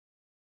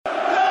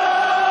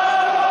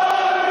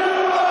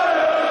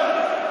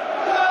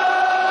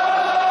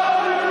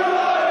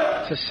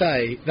to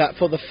say that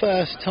for the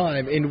first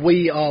time in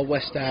We Are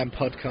West Ham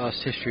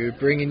podcast history, we're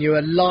bringing you a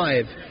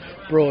live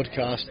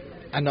broadcast.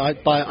 And I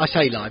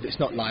say live, it's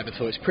not live at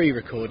all, it's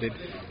pre-recorded.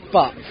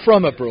 But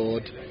from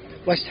abroad,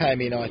 West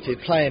Ham United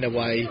playing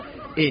away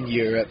in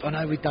Europe. I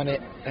know we've done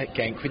it at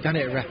Genk, we've done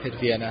it at Rapid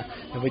Vienna,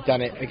 and we've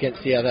done it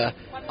against the other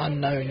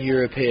unknown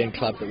European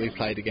club that we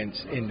played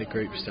against in the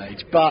group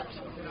stage. But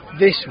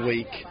this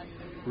week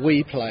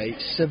we play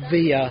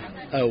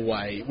Sevilla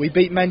away. We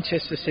beat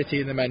Manchester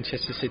City in the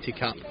Manchester City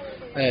Cup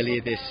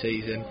earlier this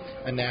season,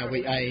 and now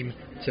we aim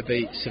to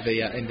beat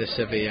Sevilla in the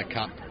Sevilla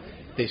Cup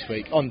this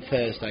week on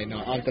Thursday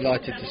night. I'm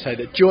delighted to say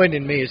that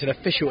joining me as an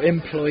official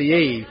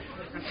employee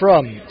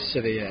from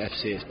Sevilla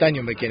FC is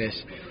Daniel Magennis.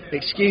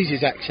 Excuse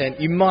his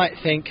accent, you might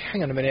think,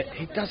 hang on a minute,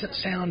 he doesn't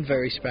sound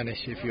very Spanish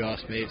if you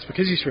ask me. It's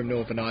because he's from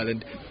Northern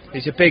Ireland.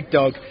 He's a big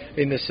dog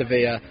in the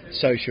Sevilla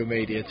social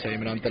media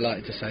team, and I'm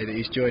delighted to say that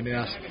he's joining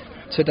us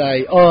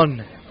today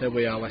on the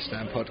We Are West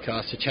Ham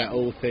podcast to chat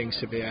all things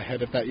Sevilla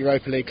ahead of that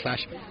Europa League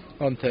clash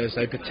on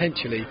Thursday,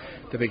 potentially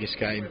the biggest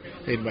game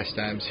in West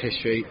Ham's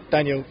history.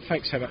 Daniel,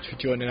 thanks so much for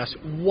joining us.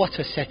 What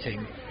a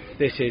setting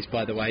this is,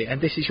 by the way,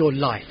 and this is your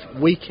life,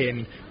 week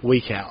in,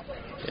 week out.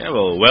 Yeah,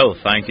 well,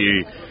 thank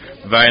you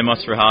very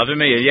much for having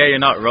me. Yeah, you're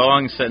not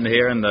wrong, sitting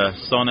here in the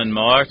sun in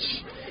March.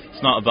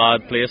 It's not a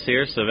bad place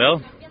here,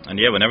 Seville. And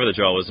yeah, whenever the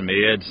draw was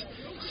made,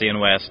 seeing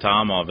West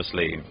Ham,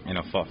 obviously, you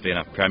know, being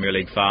a Premier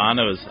League fan,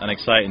 it was an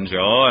exciting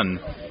draw, and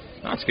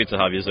it's good to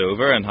have you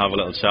over and have a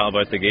little chat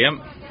about the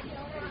game.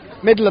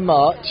 Middle of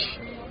March,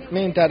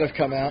 me and Dad have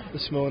come out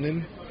this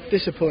morning,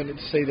 disappointed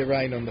to see the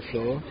rain on the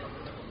floor.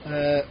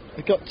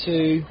 We got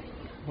to,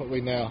 what are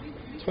we now,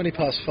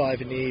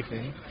 5:20 in the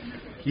evening.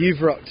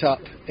 You've rocked up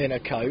in a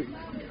coat.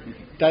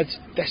 Dad's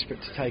desperate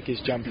to take his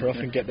jumper off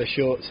and get the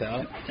shorts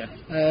out.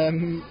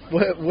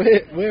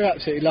 We're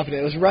absolutely loving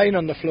it. It was rain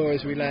on the floor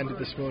as we landed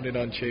this morning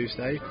on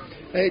Tuesday.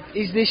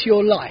 Is this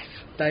your life,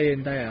 day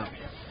in, day out?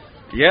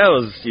 Yeah,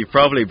 you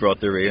probably brought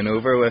the rain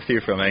over with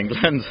you from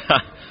England.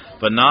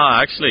 But no,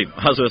 actually,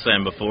 as I was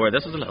saying before,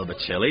 this is a little bit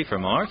chilly for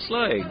March.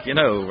 Like, you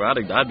know,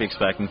 I'd be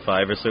expecting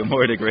 5 or so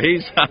more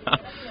degrees.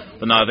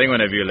 But no, I think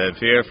whenever you live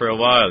here for a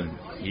while,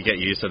 you get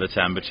used to the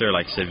temperature.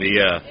 Like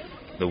Sevilla,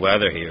 the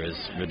weather here is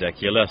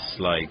ridiculous.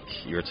 Like,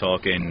 you're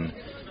talking,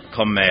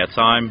 come May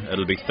time,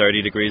 it'll be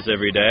 30 degrees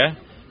every day.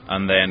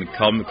 And then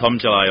come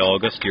July,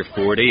 August, you're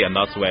 40, and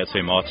that's way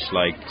too much.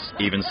 Like,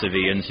 even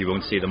Sevillans, you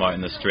won't see them out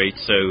in the streets.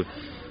 So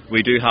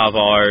we do have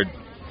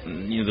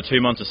the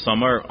 2 months of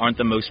summer aren't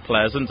the most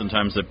pleasant in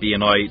terms of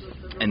being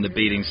out in the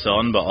beating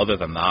sun, but other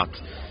than that,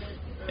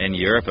 in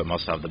Europe it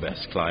must have the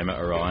best climate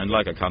around.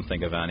 Like, I can't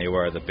think of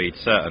anywhere that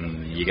beats it,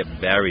 and you get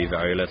very,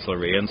 very little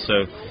rain, so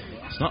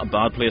it's not a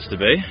bad place to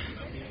be.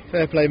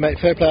 Fair play, mate,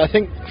 fair play. I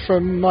think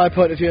from my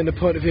point of view and the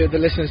point of view of the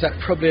listeners, that's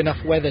probably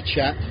enough weather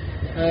chat.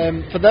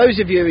 For those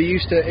of you who are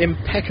used to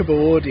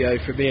impeccable audio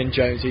from me and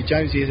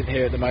Jonesy isn't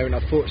here at the moment.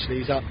 Unfortunately,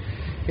 he's up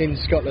in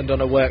Scotland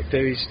on a work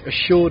do. He's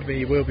assured me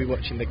he will be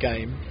watching the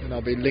game, and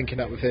I'll be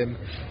linking up with him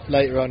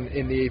later on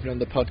in the evening on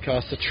the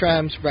podcast. The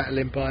trams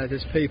rattling by,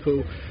 there's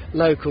people,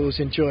 locals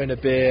enjoying a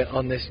beer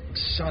on this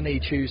sunny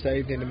Tuesday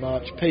evening in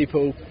March,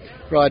 people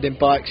riding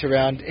bikes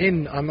around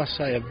in, I must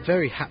say, a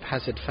very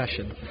haphazard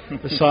fashion.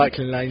 The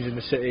cycling lanes in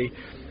the city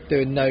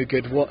doing no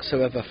good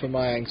whatsoever for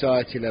my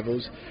anxiety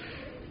levels.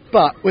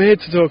 But we're here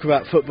to talk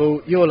about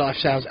football. Your life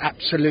sounds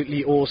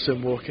absolutely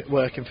awesome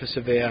working for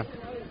Sevilla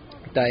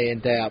day in,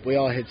 day out. We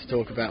are here to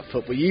talk about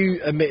football. You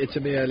admitted to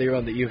me earlier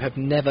on that you have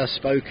never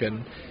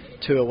spoken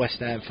to a West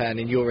Ham fan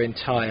in your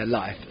entire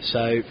life.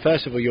 So,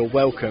 first of all, you're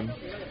welcome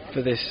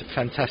for this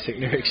fantastic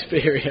new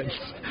experience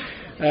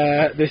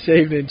this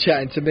evening,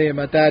 chatting to me and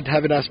my dad,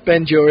 having us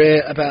bend your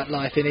ear about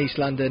life in East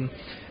London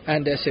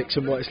and Essex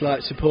and what it's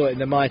like supporting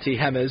the mighty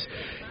Hammers.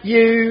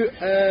 You,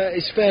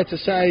 it's fair to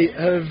say,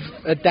 have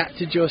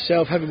adapted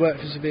yourself, having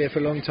worked for Sevilla for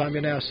a long time.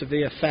 You're now a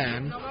Sevilla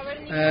fan,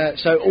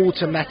 so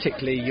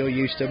automatically you're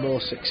used to more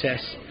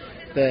success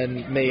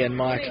than me and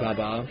my club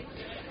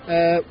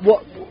are.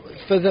 What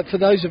for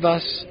those of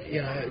us,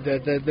 you know,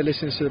 the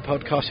listeners to the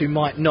podcast who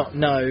might not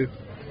know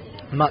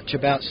much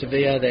about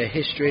Sevilla, their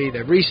history,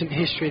 their recent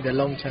history, their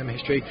long-term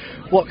history,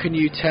 what can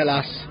you tell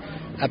us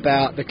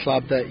about the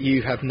club that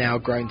you have now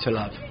grown to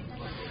love?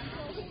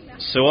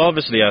 So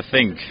obviously, I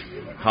think,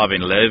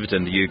 having lived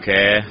in the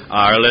UK,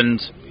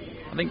 Ireland,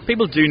 I think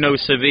people do know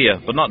Sevilla,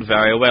 but not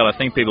very well. I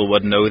think people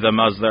would know them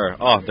as they're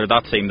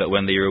that team that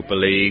win the Europa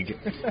League,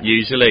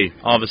 usually.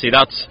 Obviously,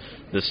 that's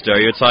the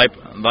stereotype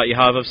that you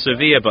have of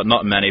Sevilla, but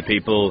not many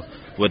people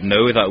would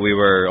know that we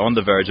were on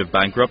the verge of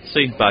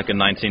bankruptcy back in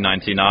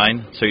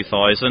 1999,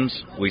 2000.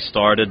 We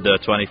started the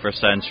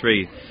 21st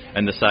century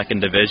in the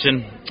second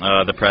division.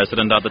 The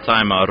president at the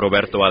time,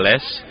 Roberto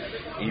Alés,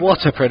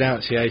 What a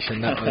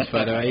pronunciation that was,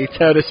 by the way. You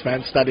tell this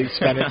man studied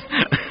Spanish.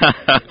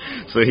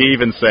 So he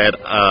even said,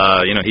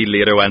 he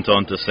later went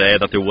on to say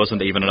that there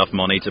wasn't even enough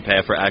money to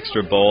pay for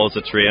extra balls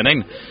at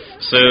training.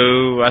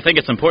 So I think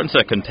it's important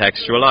to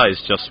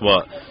contextualise just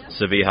what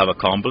Sevilla have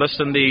accomplished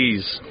in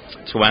these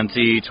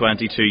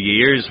 22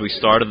 years. We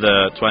started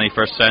the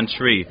 21st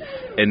century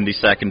in the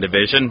second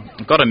division,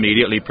 got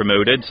immediately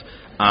promoted,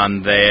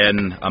 and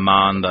then a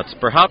man that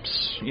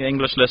perhaps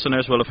English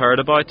listeners will have heard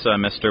about,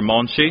 Mr.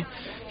 Monchi.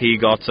 He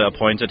got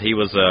appointed, he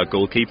was a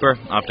goalkeeper.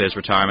 After his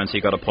retirement,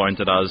 he got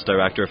appointed as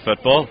director of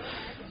football.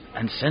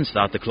 And since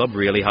that, the club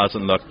really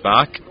hasn't looked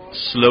back.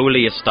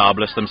 Slowly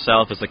established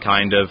himself as a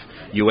kind of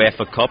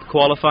UEFA Cup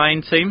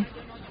qualifying team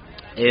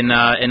in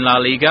La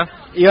Liga.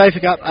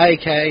 UEFA Cup,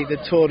 aka the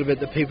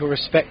tournament that people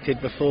respected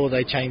before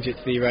they changed it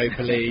to the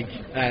Europa League,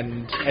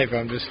 and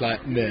everyone just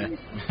like, nah.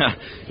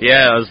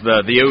 Yeah, it was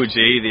the OG,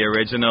 the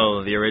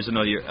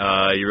original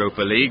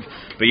Europa League.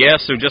 But yeah,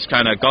 so just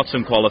kind of got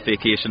some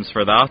qualifications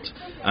for that,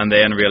 and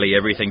then really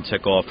everything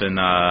took off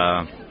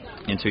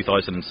in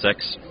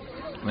 2006,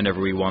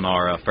 whenever we won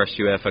our first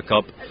UEFA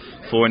Cup,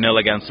 4-0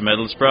 against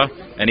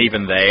Middlesbrough. And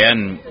even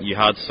then, you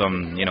had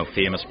some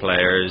famous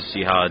players.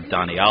 You had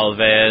Dani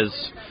Alves,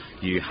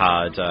 you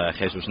had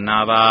Jesus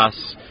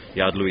Navas,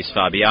 you had Luis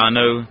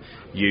Fabiano.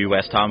 You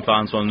West Ham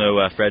fans will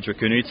know Frederick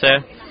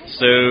Kunute.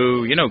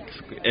 So,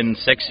 in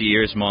 6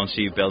 years,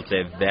 Monchi built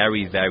a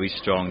very, very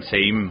strong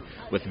team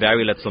with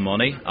very little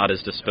money at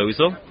his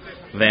disposal.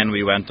 Then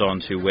we went on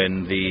to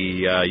win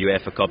the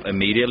UEFA Cup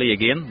immediately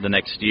again the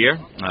next year,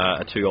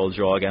 a 2-2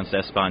 draw against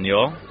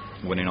Espanyol,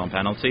 winning on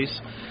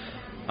penalties.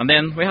 And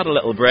then we had a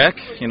little break,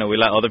 we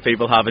let other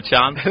people have a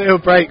chance. A little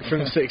break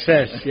from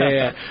success,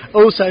 yeah.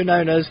 Also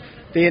known as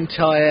the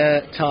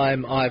entire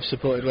time I've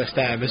supported West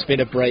Ham has been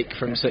a break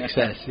from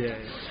success, yeah.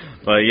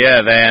 But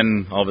yeah,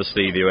 then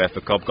obviously the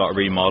UEFA Cup got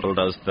remodelled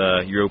as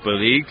the Europa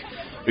League.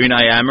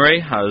 Unai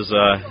Emery, as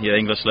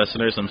English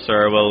listeners I'm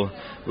sure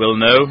will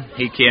know,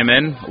 he came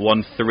in,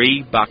 won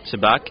 3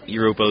 back-to-back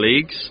Europa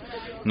Leagues,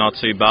 not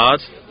too bad,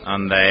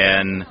 and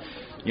then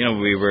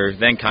we were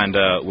then kind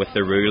of with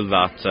the rule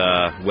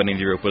that winning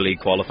the Europa League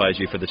qualifies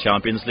you for the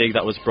Champions League.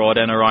 That was brought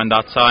in around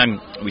that time.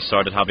 We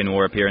started having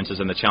more appearances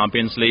in the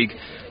Champions League,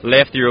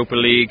 left the Europa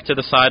League to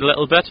the side a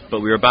little bit,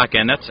 but we were back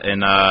in it in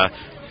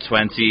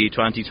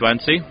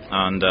 2020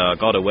 and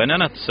got a win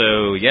in it.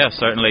 So yeah,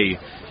 certainly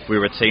we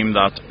were a team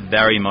that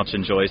very much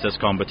enjoys this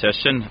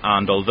competition,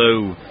 and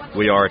although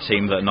we are a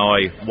team that now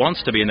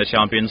wants to be in the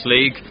Champions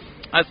League,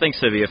 I think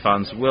Sevilla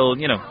fans will,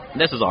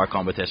 this is our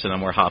competition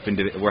and we're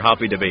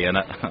happy to be in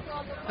it.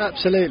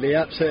 Absolutely.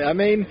 I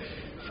mean,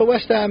 for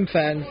West Ham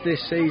fans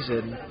this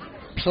season,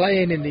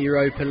 playing in the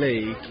Europa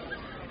League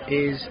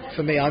is,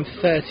 for me, I'm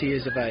 30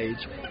 years of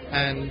age,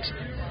 and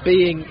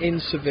being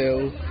in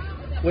Seville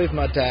with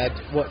my dad,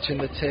 watching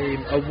the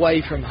team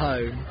away from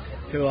home,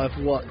 who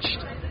I've watched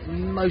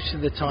most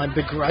of the time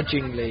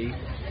begrudgingly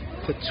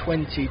for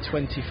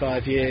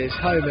 20-25 years,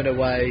 home and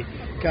away,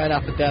 going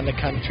up and down the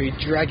country,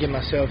 dragging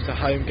myself to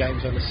home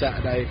games on a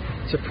Saturday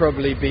to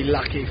probably feel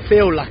lucky,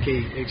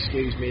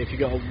 if you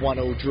got a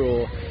 1-1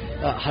 draw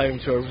at home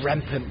to a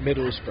rampant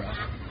Middlesbrough.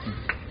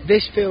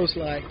 This feels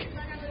like,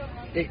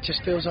 it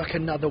just feels like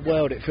another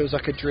world. It feels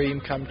like a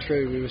dream come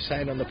true. We were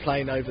saying on the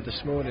plane over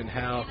this morning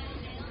how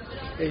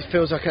it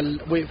feels like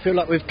we feel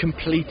like we've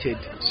completed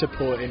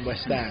supporting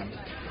West Ham.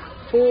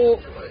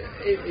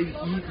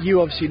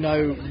 You obviously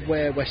know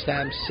where West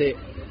Ham sit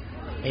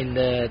in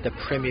the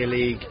Premier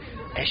League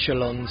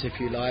echelons, if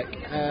you like,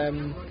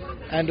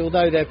 and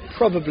although they're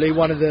probably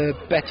one of the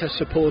better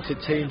supported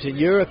teams in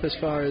Europe as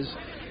far as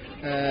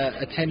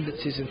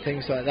attendances and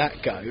things like that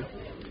go,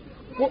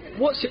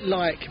 what's it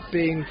like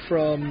being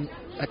from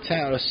a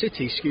town or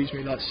city,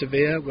 like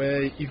Sevilla,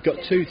 where you've got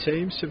 2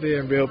 teams,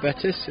 Sevilla and Real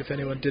Betis, if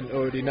anyone didn't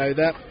already know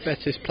that.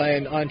 Betis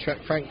playing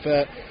Eintracht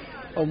Frankfurt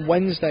on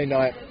Wednesday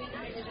night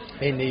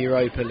in the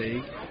Europa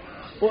League.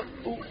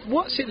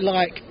 What's it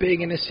like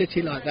being in a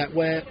city like that,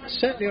 where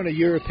certainly on a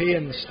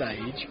European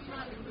stage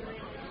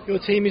your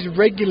team is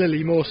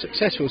regularly more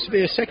successful?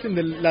 Sevilla second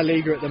in the La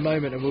Liga at the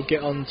moment, and we'll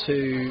get on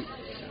to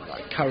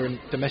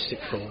current domestic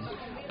form.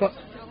 But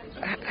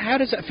how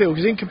does that feel?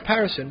 Because in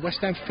comparison, West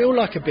Ham feel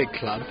like a big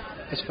club.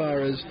 As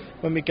far as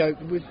when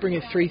we're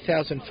bringing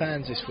 3,000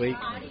 fans this week,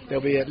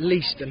 there'll be at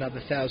least another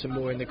 1,000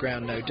 more in the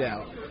ground, no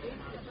doubt.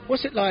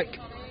 What's it like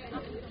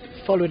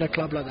following a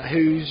club like that,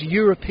 whose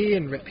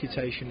European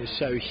reputation is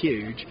so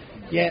huge,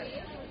 yet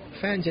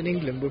fans in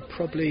England would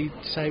probably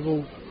say,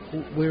 well,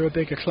 we're a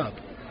bigger club?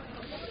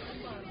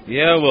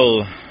 Yeah,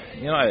 well,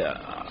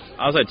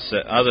 as I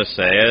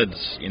said,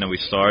 we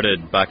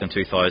started back in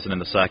 2000 in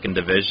the second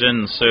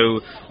division,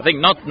 so I think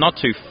not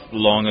too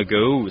long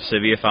ago,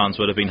 Sevilla fans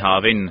would have been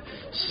having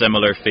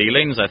similar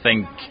feelings. I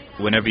think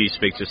whenever you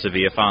speak to a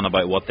Sevilla fan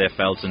about what they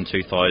felt in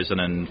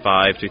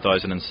 2005,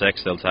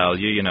 2006, they'll tell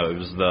you,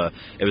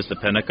 it was the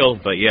pinnacle.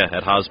 But yeah,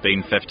 it has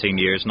been 15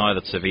 years now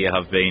that Sevilla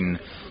have been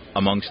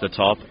amongst the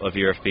top of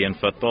European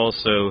football.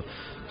 So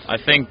I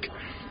think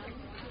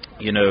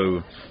you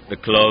know, the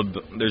club,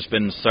 there's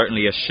been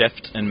certainly a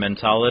shift in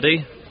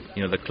mentality.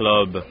 You know, the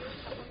club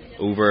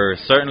over,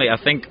 certainly I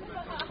think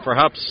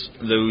perhaps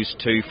those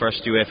two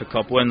first UEFA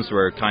Cup wins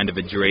were kind of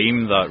a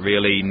dream that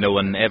really no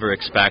one ever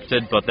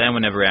expected, but then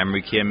whenever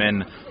Emery came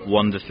in,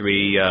 1 to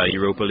 3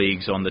 Europa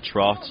Leagues on the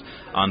trot,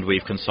 and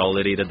we've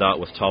consolidated that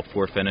with top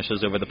 4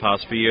 finishes over the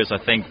past few years, I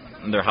think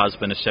there has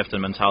been a shift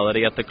in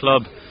mentality at the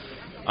club.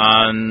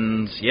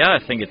 And yeah, I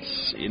think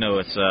it's, you know,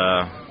 it's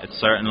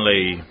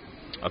certainly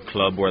a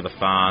club where the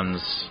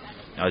fans,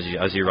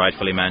 as you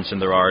rightfully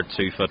mentioned, there are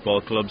 2 football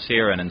clubs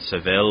here, and in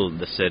Seville,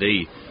 the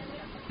city,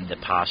 the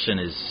passion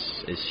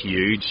is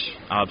huge,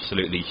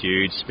 absolutely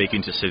huge.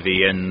 Speaking to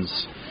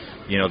Sevillans,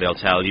 you know, they'll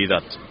tell you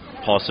that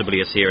possibly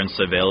it's here in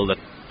Seville that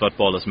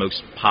football is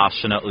most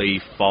passionately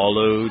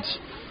followed.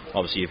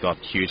 Obviously you've got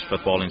huge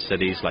footballing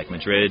cities like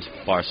Madrid,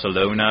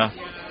 Barcelona.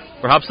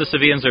 Perhaps the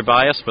Sevillans are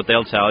biased, but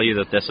they'll tell you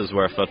that this is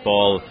where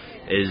football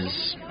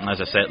is, as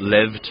I said,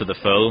 lived to the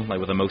full, like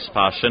with the most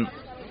passion.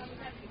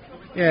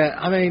 Yeah,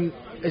 I mean,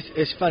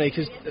 it's funny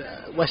because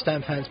West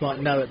Ham fans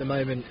might know at the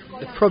moment,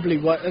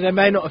 they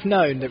may not have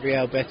known that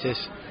Real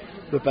Betis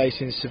were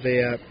based in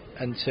Sevilla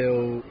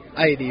until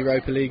the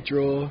Europa League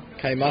draw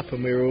came up,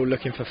 and we were all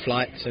looking for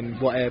flights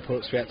and what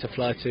airports we had to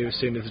fly to as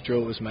soon as the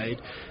draw was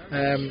made.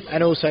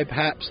 And also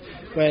perhaps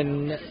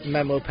when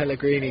Manuel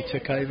Pellegrini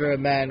took over, a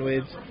man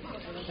with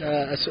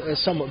a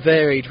somewhat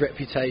varied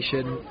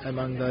reputation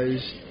among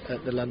those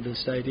at the London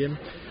Stadium.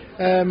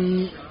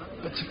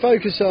 But to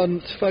focus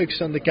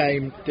on the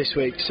game this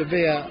week,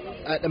 Sevilla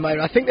at the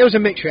moment, I think there was a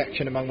mixed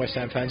reaction among West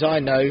Ham fans. I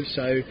know,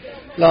 so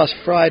last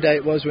Friday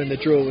it was when the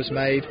draw was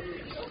made.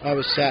 I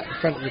was sat in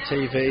front of the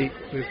TV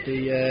with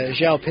the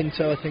João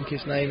Pinto, I think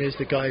his name is,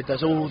 the guy who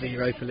does all the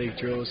Europa League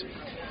draws,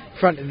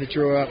 fronting the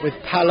draw up with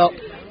Palop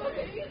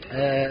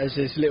as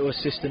his little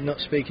assistant, not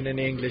speaking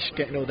any English,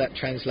 getting all that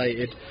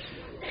translated.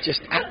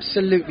 Just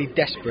absolutely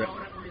desperate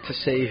to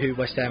see who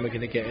West Ham were going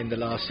to get in the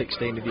last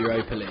 16 of the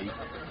Europa League.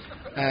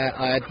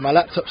 I had my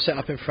laptop set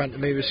up in front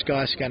of me with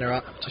Sky Scanner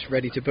up, just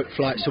ready to book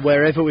flights to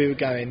wherever we were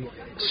going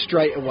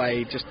straight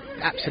away, just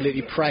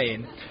absolutely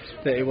praying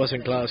that it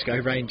wasn't Glasgow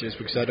Rangers,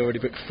 because I'd already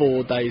booked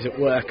 4 days off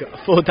work,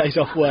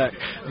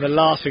 and the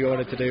last thing I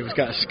wanted to do was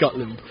go to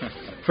Scotland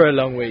for a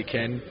long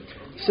weekend.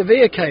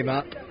 Sevilla came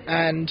up,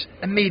 and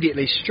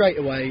immediately, straight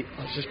away,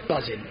 I was just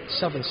buzzing.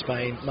 Southern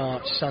Spain,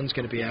 March, sun's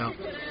going to be out.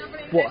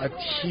 What a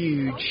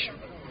huge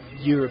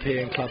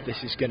European club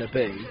this is going to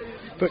be.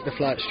 Booked the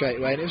flight straight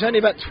away, and it was only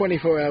about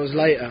 24 hours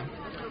later,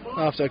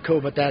 after I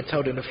called my dad,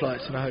 told him the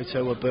flights and the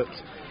hotel were booked,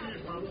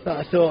 that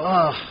I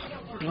thought,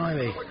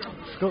 blimey,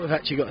 I forgot we've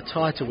actually got a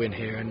title win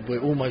here, and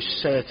we're almost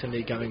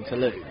certainly going to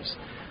lose.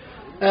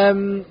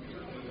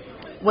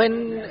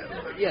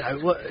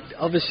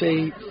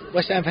 Obviously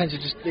West Ham fans are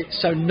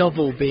it's so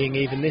novel being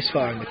even this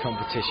far in the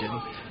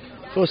competition.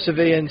 For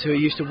Sevillans who are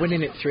used to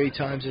winning it 3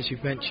 times, as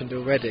you've mentioned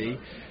already,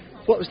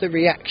 what was the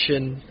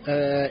reaction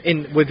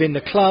within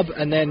the club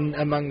and then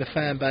among the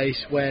fan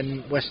base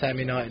when West Ham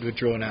United were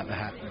drawn out the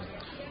hat?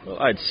 Well,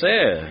 I'd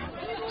say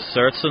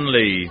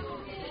certainly,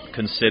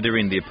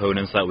 considering the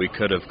opponents that we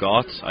could have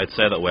got, I'd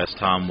say that West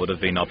Ham would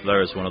have been up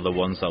there as one of the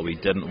ones that we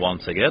didn't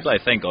want to get. I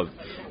think of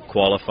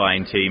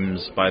qualifying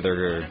teams by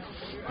their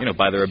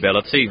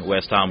ability,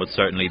 West Ham would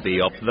certainly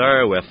be up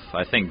there with,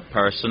 I think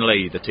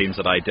personally, the teams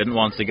that I didn't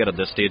want to get at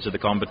this stage of the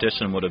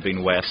competition would have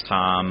been West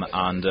Ham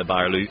and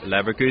Bayer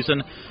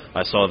Leverkusen.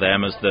 I saw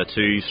them as the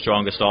 2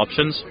 strongest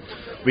options.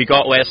 We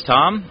got West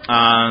Ham,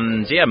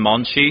 and yeah,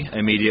 Monchi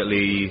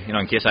immediately,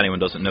 in case anyone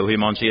doesn't know who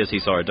Monchi is,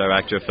 he's our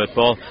director of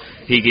football.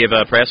 He gave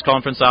a press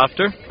conference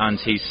after, and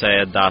he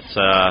said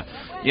that,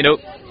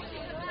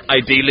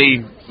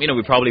 ideally,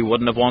 we probably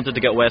wouldn't have wanted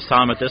to get West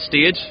Ham at this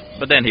stage,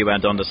 but then he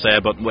went on to say,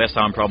 but West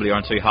Ham probably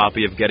aren't too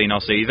happy of getting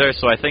us either.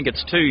 So I think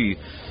it's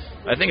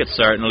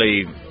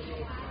certainly,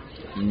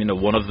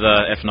 one of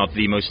the, if not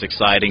the most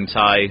exciting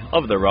tie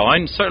of the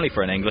round, certainly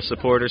for an English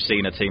supporter,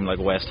 seeing a team like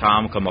West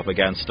Ham come up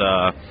against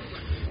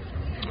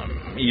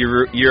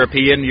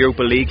European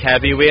Europa League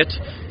heavyweight.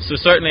 So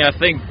certainly I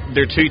think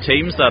they're 2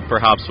 teams that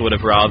perhaps would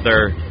have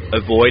rather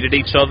avoided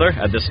each other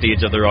at this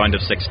stage of the round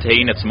of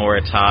 16. It's more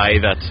a tie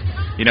that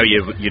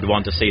you'd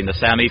want to see in the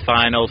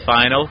semi-final,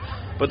 final,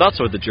 but that's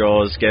what the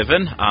draw is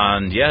given.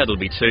 And yeah, it'll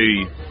be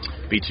two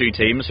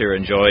teams who are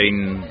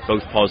enjoying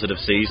both positive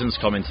seasons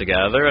coming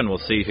together, and we'll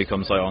see who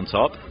comes out on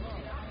top.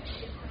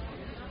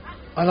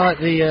 I like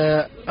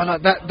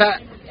that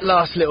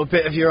last little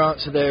bit of your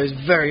answer there is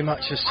very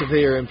much a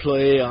Sevilla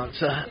employee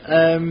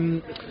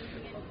answer.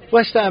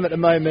 West Ham at the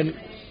moment,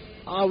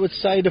 I would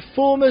say the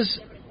form is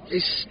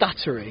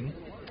stuttering.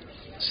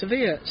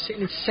 Sevilla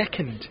sitting in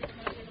 2nd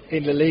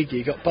in the Liga.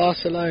 You've got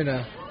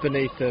Barcelona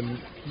beneath them,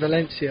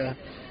 Valencia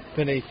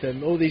beneath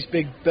them, all these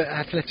big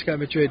Atletico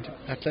Madrid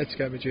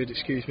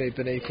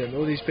beneath them,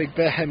 all these big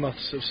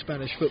behemoths of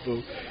Spanish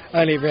football.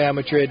 Only Real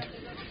Madrid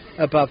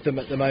above them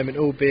at the moment,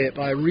 albeit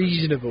by a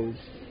reasonable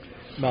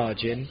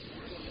margin.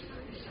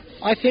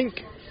 I think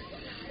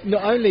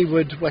not only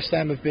would West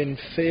Ham have been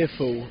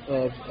fearful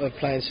of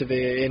playing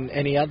Sevilla in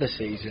any other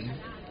season,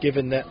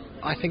 given that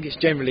I think it's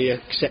generally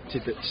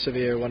accepted that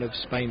Sevilla are one of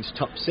Spain's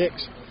top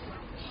 6.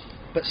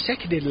 But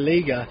second in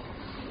Liga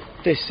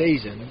this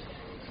season,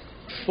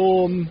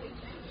 form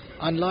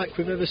unlike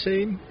we've ever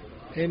seen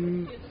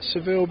in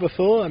Seville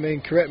before. I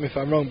mean, correct me if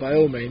I'm wrong by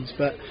all means,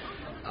 but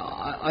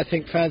I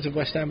think fans of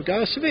West Ham would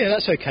go, oh, Sevilla,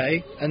 that's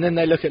okay. And then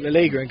they look at La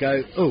Liga and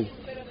go, oh,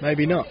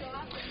 maybe not.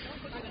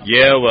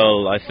 Yeah,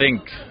 well, I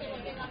think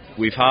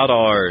we've had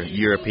our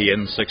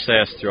European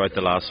success throughout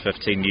the last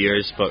 15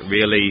 years, but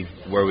really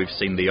where we've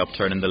seen the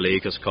upturn in the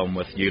league has come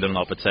with Julen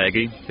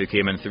Lopetegui, who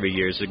came in 3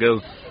 years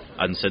ago.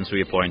 And since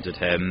we appointed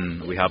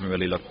him, we haven't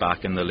really looked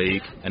back in the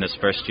league. In his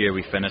first year,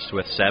 we finished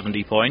with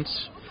 70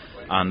 points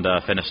and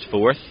finished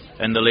 4th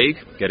in the league,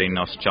 getting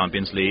us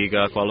Champions League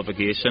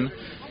qualification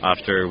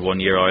after 1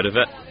 year out of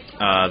it.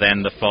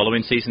 Then the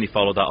following season, he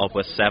followed that up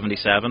with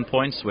 77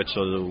 points, which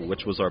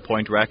was our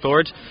point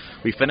record.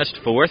 We finished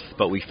 4th,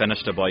 but we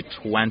finished about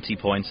 20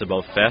 points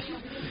above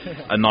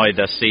 5th. And now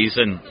this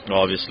season,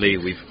 obviously,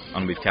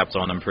 we've kept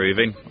on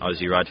improving,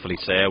 as you rightfully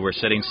say. We're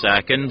sitting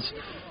 2nd.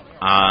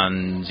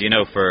 And, you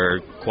know,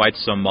 for quite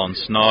some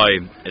months now,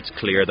 it's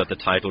clear that the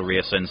title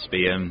race in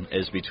Spain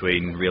is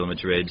between Real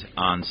Madrid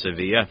and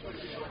Sevilla.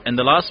 In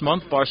the last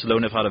month,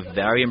 Barcelona have had a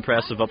very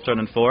impressive upturn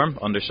in form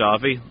under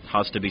Xavi,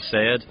 has to be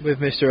said. With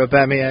Mr.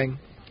 Aubameyang.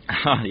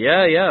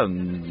 yeah,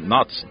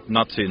 not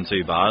doing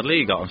too badly.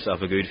 He got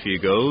himself a good few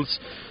goals.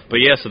 But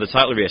yeah, so the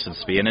title race in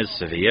Spain is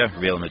Sevilla,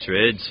 Real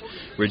Madrid.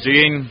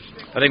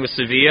 I think with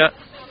Sevilla,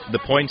 the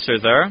points are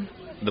there.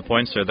 The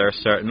points are there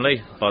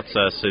certainly, but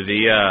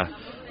Sevilla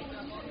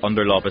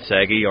under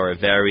Lopetegui are a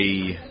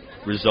very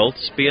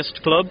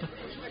results-based club.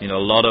 You know, a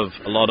lot of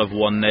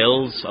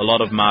 1-0s, a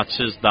lot of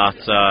matches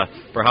that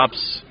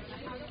perhaps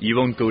you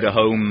won't go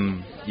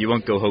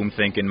home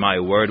thinking, my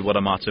word, what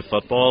a match of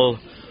football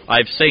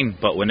I've seen.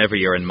 But whenever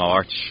you're in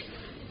March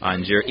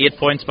and you're 8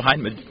 points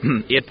behind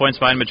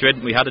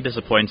Madrid, we had a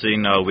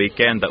disappointing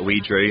weekend that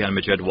we drew and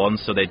Madrid won,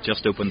 so they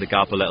just opened the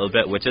gap a little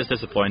bit, which is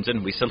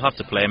disappointing. We still have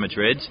to play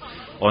Madrid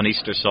on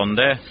Easter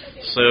Sunday,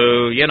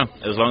 so you know,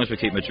 as long as we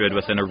keep Madrid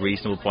within a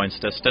reasonable points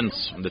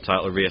distance, the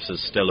title race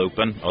is still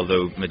open,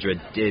 although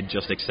Madrid did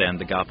just extend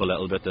the gap a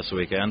little bit this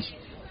weekend.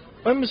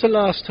 When was the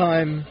last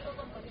time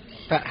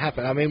that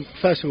happened? I mean,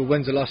 first of all,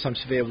 when's the last time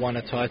Sevilla won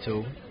a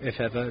title, if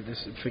ever?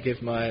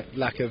 Forgive my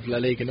lack of La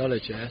Liga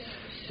knowledge here.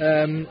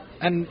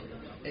 And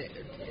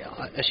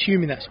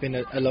assuming that's been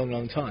a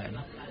long time,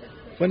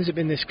 when has it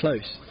been this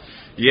close?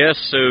 Yes,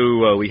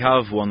 so we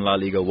have won La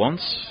Liga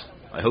once.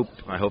 I hope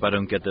I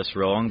don't get this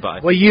wrong,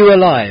 but were you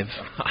alive?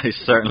 I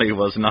certainly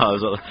was not.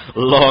 It was a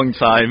long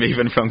time,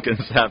 even from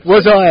conception.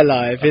 Was I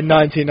alive in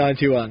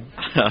 1991?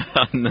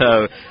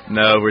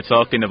 No, we're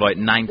talking about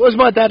Was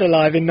my dad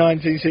alive in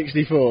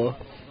 1964?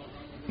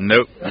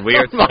 Nope. Oh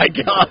my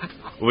God.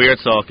 We're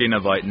talking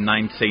about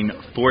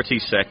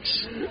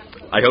 1946.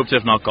 I hope to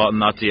have not gotten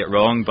that date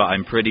wrong, but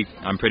I'm pretty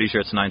sure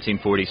it's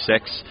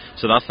 1946.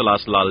 So that's the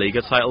last La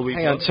Liga title we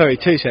got. Hang on, sorry,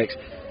 2 secs.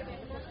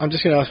 I'm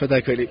just going to ask my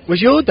dad quickly.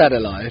 Was your dad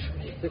alive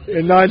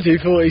in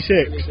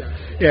 1946?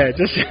 Yeah,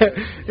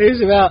 he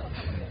was about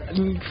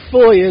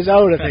 4 years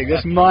old, I think.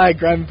 That's my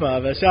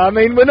grandfather. So I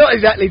mean, we're not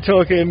exactly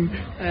talking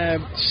La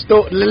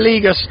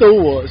Liga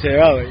stalwarts here,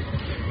 are we?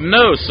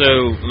 No,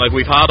 so like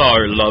we've had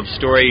our love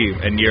story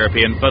in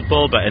European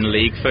football, but in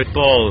league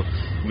football,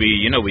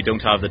 we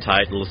don't have the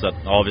titles that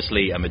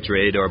obviously a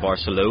Madrid or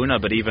Barcelona,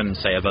 but even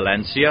say a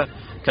Valencia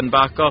can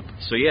back up.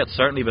 So yeah, it's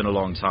certainly been a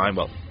long time.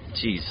 Well,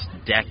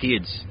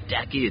 decades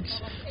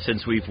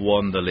since we've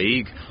won the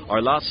league.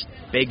 Our last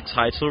big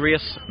title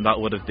race, that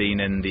would have been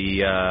in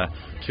the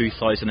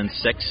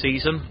 2006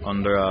 season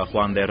under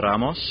Juan de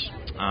Ramos.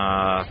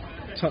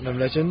 Tottenham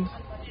legend.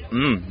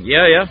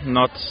 Yeah.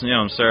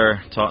 I'm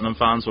sure Tottenham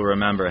fans will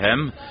remember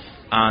him.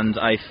 And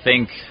I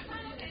think,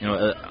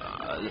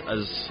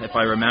 as if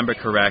I remember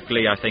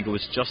correctly, I think it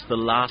was just the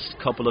last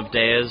couple of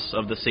days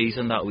of the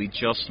season that we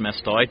just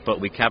missed out, but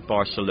we kept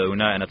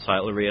Barcelona in a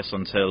title race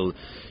until,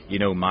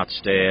 match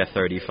day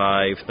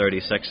 35,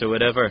 36 or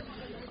whatever.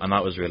 And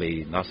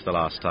that's the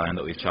last time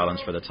that we've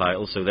challenged for the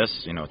title. So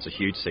this, it's a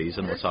huge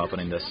season, what's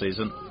happening this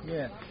season.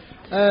 Yeah.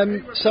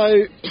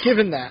 So,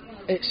 given that,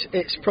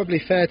 it's probably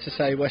fair to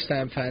say West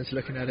Ham fans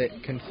looking at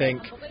it can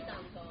think,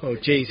 oh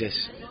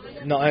Jesus,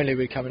 not only are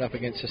we coming up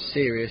against a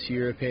serious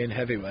European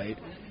heavyweight,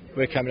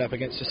 we're coming up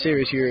against a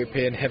serious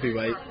European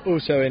heavyweight,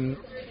 also in,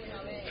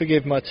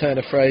 forgive my turn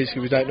of phrase,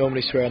 because we don't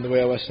normally swear on the We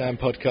Are West Ham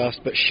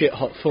podcast, but shit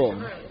hot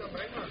form.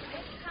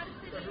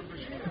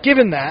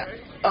 Given that,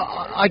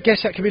 I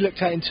guess that can be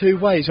looked at in 2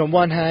 ways. On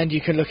one hand, you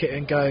can look at it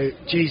and go,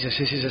 Jesus,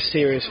 this is a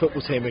serious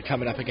football team we're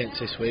coming up against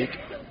this week.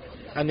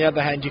 On the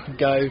other hand, you can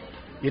go,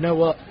 you know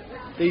what,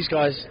 these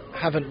guys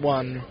haven't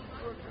won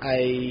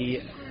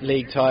a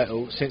league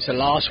title since the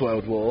last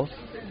World War,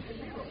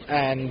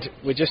 and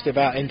we're just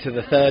about into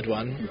the 3rd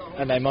one,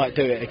 and they might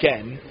do it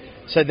again,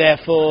 so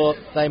therefore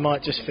they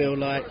might just feel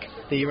like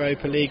the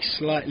Europa League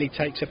slightly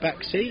takes a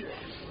back seat.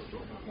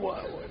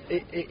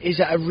 Is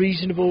that a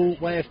reasonable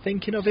way of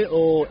thinking of it,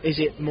 or is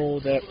it more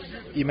that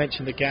you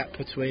mentioned the gap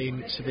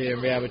between Sevilla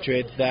and Real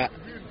Madrid, that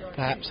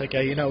perhaps they go,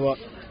 you know what,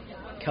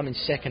 coming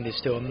second is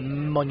still a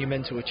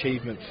monumental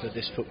achievement for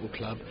this football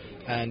club,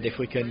 and if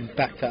we can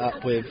back that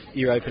up with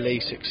Europa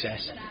League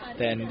success,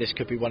 then this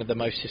could be one of the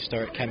most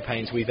historic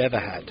campaigns we've ever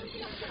had.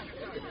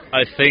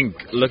 I think,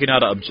 looking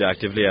at it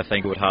objectively, I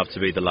think it would have to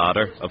be the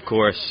latter. Of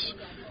course,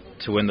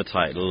 to win the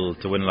title,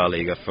 to win La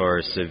Liga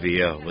for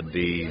Sevilla would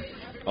be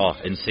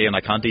insane.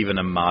 I can't even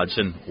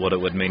imagine what it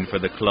would mean for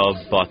the club,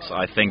 but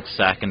I think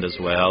second as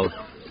well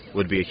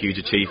would be a huge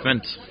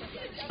achievement.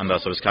 And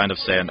as I was kind of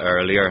saying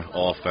earlier,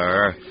 off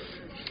air,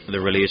 the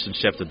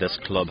relationship that this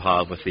club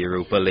have with the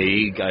Europa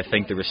League, I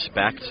think the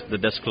respect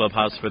that this club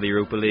has for the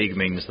Europa League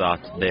means that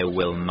they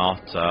will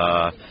not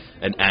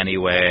in any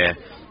way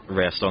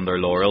rest on their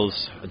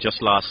laurels.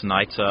 Just last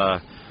night,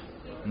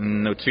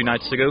 2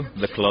 nights ago,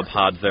 the club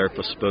had their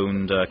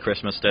postponed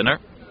Christmas dinner,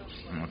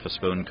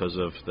 postponed because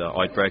of the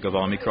outbreak of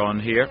Omicron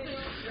here,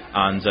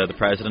 and the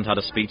president had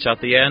a speech at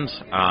the end,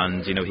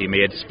 and he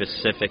made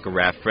specific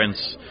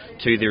reference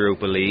to the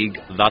Europa League,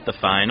 that the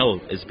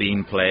final is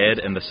being played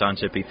in the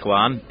Sánchez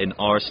Pizjuán in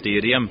our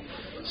stadium.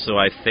 So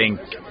I think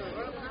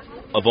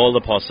of all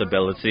the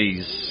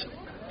possibilities,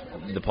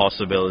 the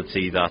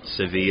possibility that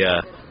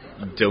Sevilla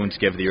don't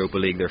give the Europa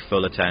League their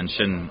full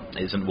attention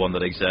isn't one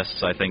that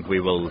exists. I think we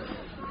will,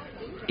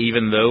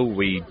 even though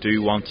we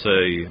do want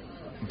to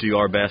do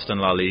our best in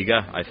La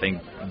Liga, I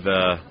think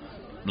the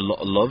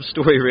love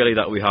story really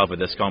that we have with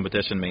this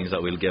competition means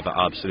that we'll give it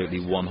absolutely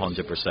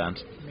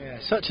 100%. Yeah,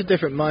 such a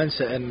different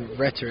mindset and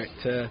rhetoric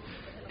to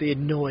the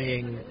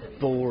annoying,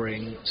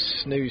 boring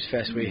snooze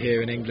fest we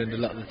hear in England a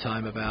lot of the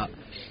time about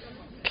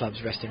clubs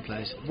resting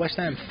players. West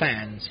Ham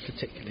fans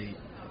particularly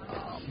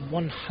are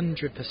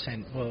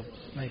 100%, well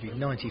maybe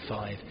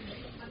 95%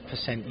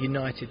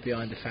 united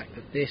behind the fact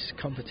that this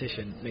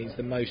competition means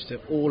the most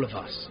to all of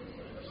us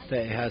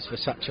that it has for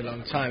such a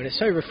long time, and it's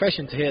so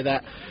refreshing to hear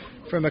that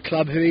from a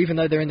club who, even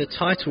though they're in the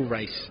title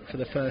race for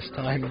the first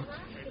time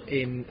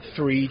in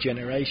 3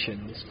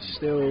 generations,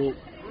 still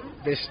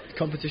this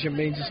competition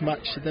means as much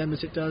to them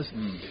as it does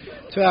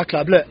to our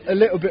club. Look, a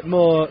little bit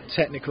more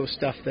technical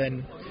stuff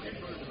then,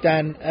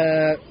 Dan.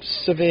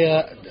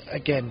 Sevilla,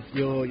 again,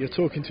 you're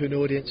talking to an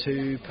audience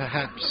who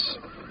perhaps,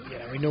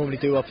 we normally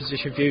do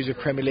opposition views of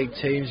Premier League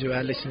teams who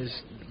our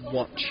listeners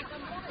watch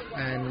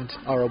and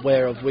are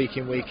aware of week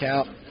in, week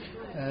out.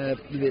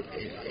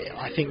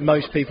 I think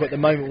most people at the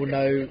moment will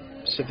know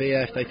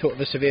Sevilla. If they thought of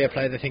a Sevilla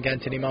player, they think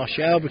Anthony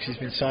Martial, because he's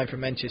been signed from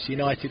Manchester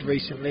United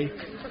recently.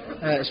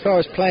 As far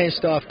as playing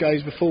staff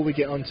goes, before we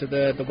get on to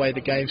the way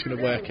the game's going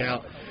to work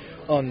out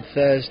on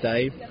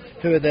Thursday,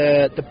 who are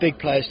the big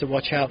players to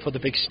watch out for, the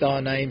big star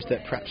names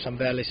that perhaps some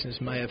of our listeners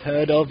may have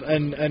heard of,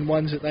 and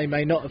ones that they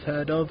may not have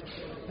heard of,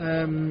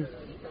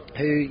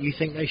 who you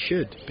think they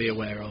should be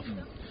aware of?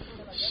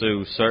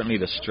 So certainly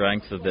the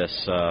strength of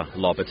this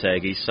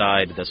Lopetegui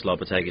side, this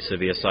Lopetegui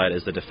Sevilla side,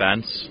 is the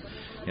defence.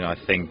 I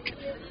think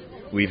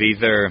we've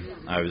either,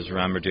 I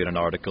remember doing an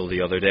article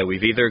the other day,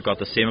 we've either got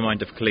the same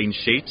amount of clean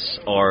sheets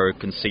or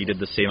conceded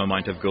the same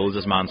amount of goals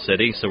as Man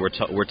City. So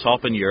we're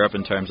top in Europe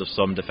in terms of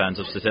some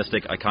defensive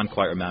statistic. I can't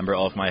quite remember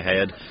off my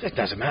head. It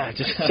doesn't matter.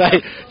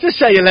 Just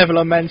say you're level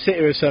on Man City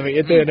or something.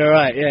 You're doing all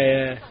right.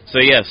 Yeah. So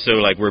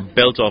we're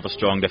built off a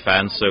strong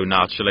defence. So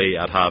naturally,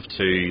 I'd have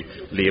to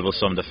label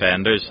some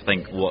defenders. I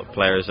think what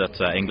players that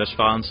English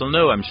fans will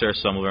know. I'm sure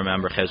some will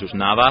remember Jesus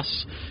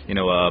Navas.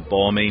 A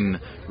bombing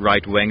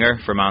right winger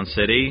for Man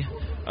City.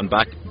 And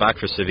back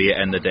for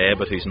Sevilla in the day,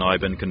 but who's now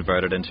been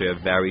converted into a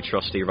very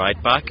trusty right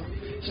back.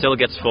 Still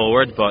gets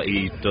forward, but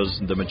he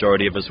does the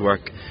majority of his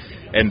work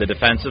in the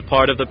defensive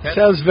part of the pitch.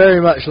 Sounds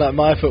very much like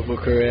my football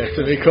career,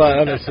 to be quite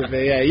honest with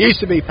me. Yeah, he used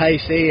to be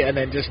pacey and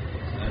then just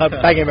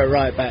bang him at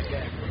right back.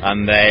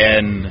 And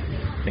then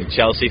I think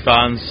Chelsea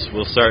fans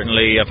will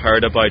certainly have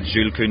heard about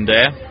Jules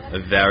Koundé, a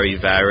very,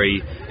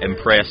 very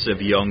impressive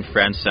young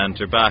French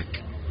centre back.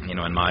 In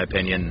my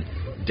opinion,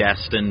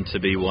 destined to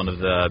be one of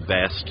the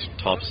best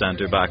top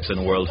centre backs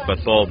in world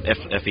football,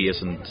 if he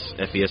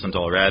isn't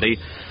already.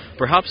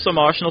 Perhaps some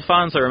Arsenal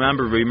fans, I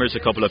remember rumours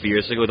a couple of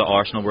years ago that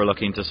Arsenal were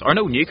looking to,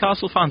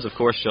 Newcastle fans, of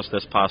course, just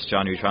this past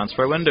January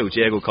transfer window,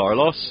 Diego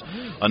Carlos,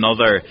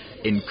 another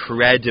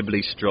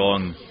incredibly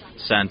strong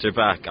centre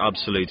back,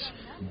 absolute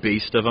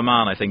beast of a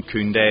man. I think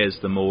Koundé is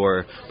the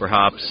more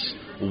perhaps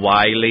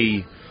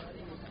wily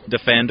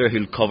defender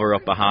who'll cover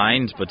up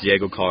behind, but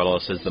Diego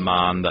Carlos is the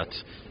man that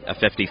a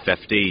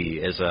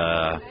 50-50 is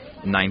a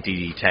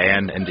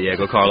 90-10 in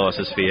Diego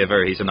Carlos's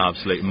favour. He's an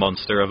absolute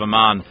monster of a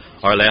man.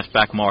 Our left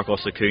back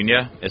Marcos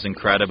Acuna is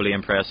incredibly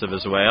impressive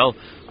as well,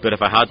 but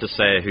if I had to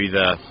say who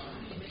the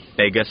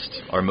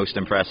biggest or most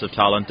impressive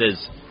talent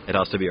is, it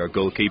has to be our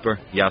goalkeeper,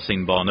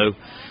 Yassine Bono.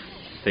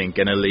 I think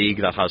in a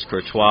league that has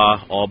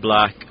Courtois,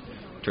 Oblak,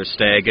 Ter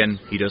Stegen,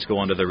 he does go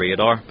under the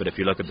radar, but if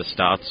you look at the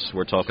stats,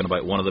 we're talking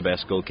about one of the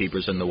best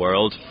goalkeepers in the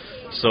world.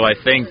 So I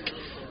think,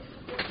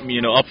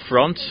 up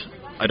front,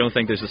 I don't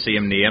think there's the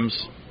same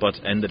names, but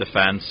in the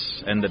defence,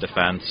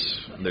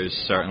 there's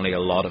certainly a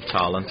lot of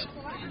talent.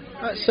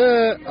 That's,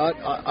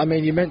 I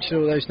mean, you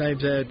mentioned all those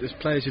names there as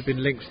players who've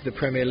been linked to the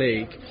Premier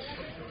League.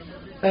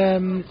 I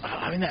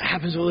mean, that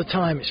happens all the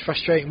time. It's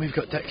frustrating. We've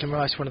got Declan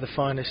Rice, one of the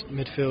finest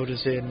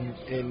midfielders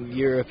in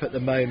Europe at the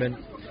moment.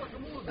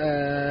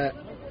 A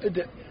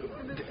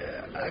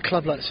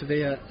club like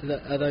Sevilla,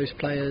 are those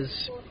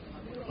players?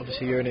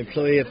 Obviously, you're an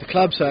employee of the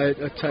club, so I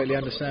totally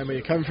understand where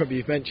you're coming from. But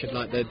you've mentioned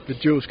like the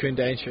Jules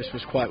Koundé interest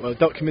was quite well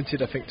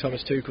documented. I think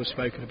Thomas Tuchel's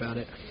spoken about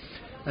it.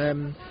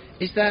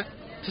 Does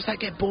that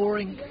get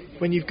boring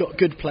when you've got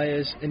good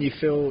players and you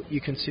feel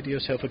you consider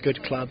yourself a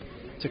good club,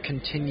 to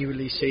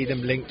continually see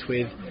them linked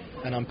with,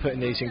 and I'm putting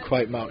these in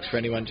quote marks for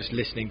anyone just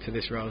listening to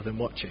this rather than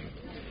watching,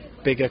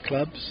 bigger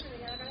clubs?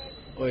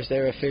 Or is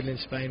there a feeling in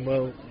Spain,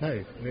 well,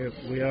 no,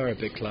 we are a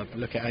big club,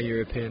 look at our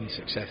European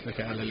success, look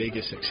at our La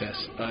Liga success,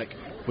 like,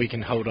 we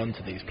can hold on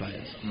to these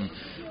players?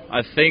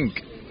 I think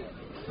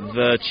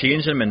the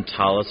change in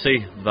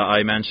mentality that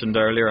I mentioned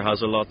earlier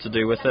has a lot to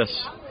do with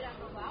this.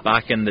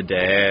 Back in the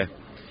day,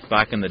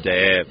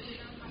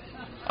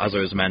 as I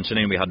was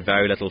mentioning, we had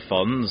very little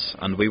funds,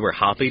 and we were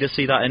happy to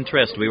see that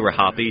interest. We were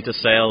happy to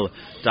sell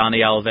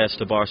Dani Alves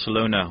to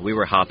Barcelona. We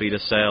were happy to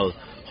sell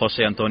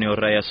Jose Antonio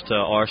Reyes to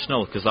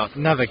Arsenal, because that...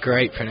 Another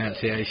great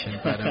pronunciation,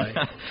 by the way.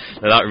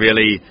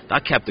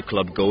 that kept the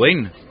club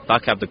going.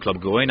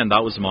 And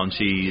that was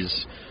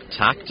Monchi's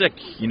tactic.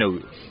 You know,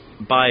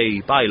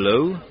 buy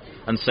low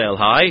and sell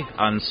high.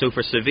 And so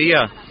for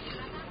Sevilla,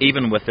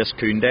 even with this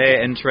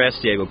Koundé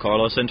interest, Diego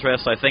Carlos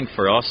interest, I think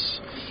for us,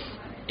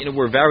 you know,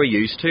 we're very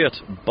used to it,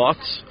 but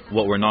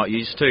what we're not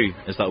used to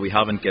is that we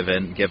haven't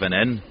given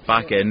in.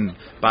 Back in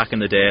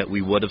the day,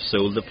 we would have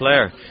sold the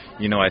player.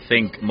 You know, I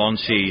think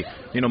Monchi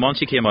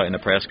came out in a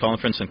press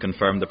conference and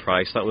confirmed the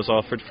price that was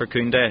offered for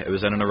Koundé. It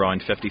was in and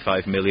around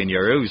 55 million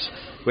euros,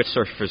 which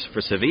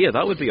for Sevilla,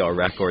 that would be our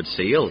record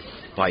sale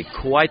by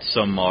quite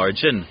some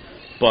margin.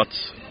 But,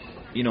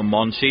 you know,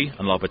 Monchi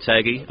and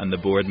Lopetegui and the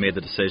board made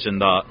the decision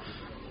that,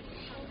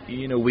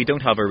 you know, we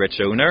don't have a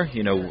rich owner.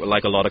 You know,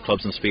 like a lot of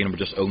clubs in Spain, we're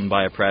just owned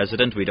by a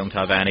president. We don't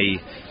have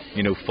any,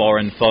 you know,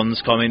 foreign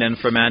funds coming in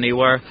from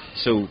anywhere.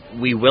 So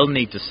we will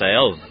need to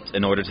sell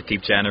in order to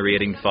keep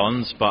generating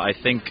funds. But I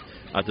think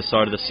at the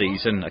start of the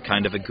season, a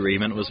kind of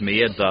agreement was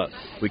made that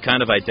we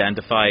kind of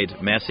identified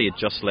Messi had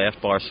just left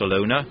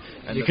Barcelona.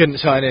 And you couldn't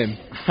sign him.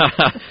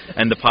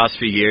 In the past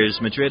few years,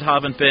 Madrid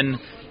haven't been,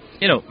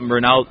 you know,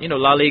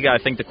 La Liga, I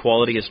think the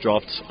quality has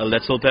dropped a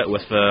little bit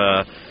with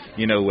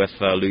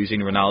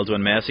losing Ronaldo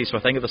and Messi. So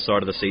I think at the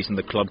start of the season,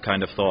 the club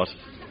kind of thought,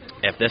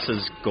 if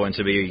it's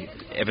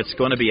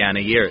going to be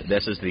any year,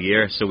 this is the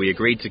year. So we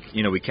agreed to,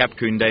 you know, we kept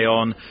Koundé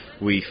on.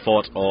 We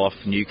fought off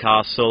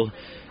Newcastle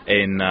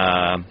in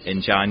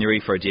January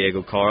for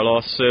Diego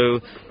Carlos. So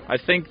I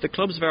think the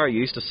club's very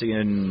used to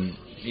seeing,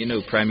 you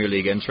know, Premier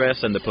League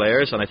interest in the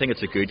players, and I think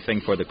it's a good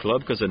thing for the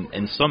club, because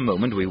in some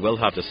moment we will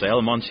have to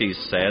sell. Monchi's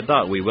said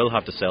that we will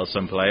have to sell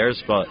some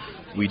players, but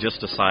we just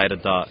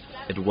decided that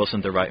it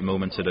wasn't the right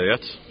moment to do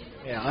it.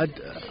 Yeah,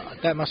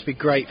 that must be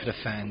great for the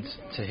fans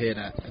to hear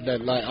that.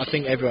 Like, I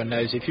think everyone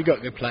knows if you've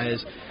got good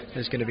players,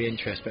 there's going to be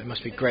interest, but it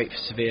must be great for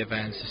Sevilla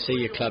fans to see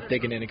your club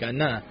digging in and going,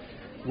 nah,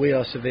 we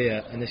are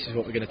Sevilla and this is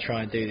what we're going to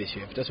try and do this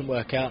year. If it doesn't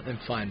work out, then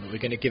fine, but we're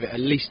going to at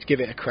least give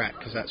it a crack,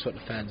 because that's what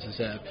the fans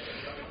deserve.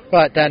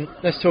 Right, Dan,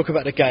 let's talk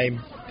about the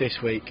game this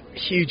week.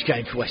 Huge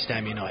game for West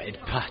Ham United,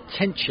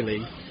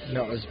 potentially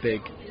not as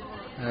big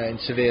in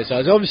Sevilla's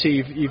eyes.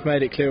 Obviously, you've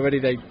made it clear already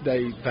they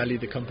value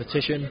the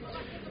competition.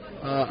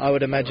 I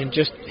would imagine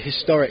just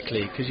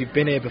historically, because you've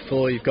been here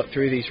before, you've got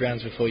through these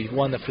rounds before, you've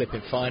won the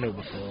flipping final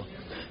before.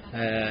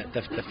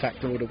 The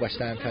fact that all the West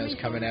Ham fans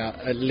coming out,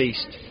 at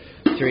least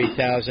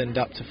 3,000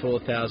 up to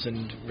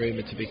 4,000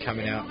 rumoured to be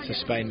coming out to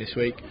Spain this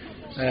week.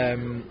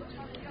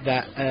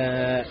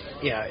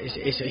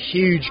 It's a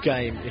huge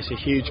game. It's a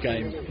huge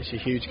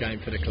game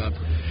for the club.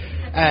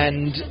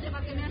 And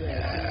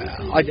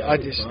I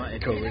just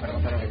cool.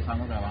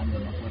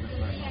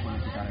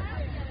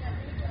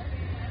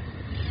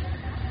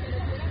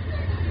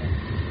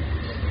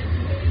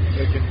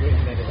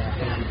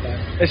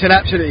 It's an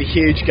absolutely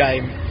huge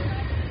game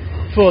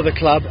for the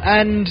club,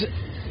 and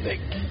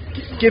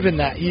given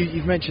that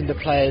you've mentioned the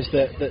players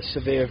that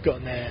Sevilla have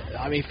gotten there.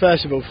 I mean,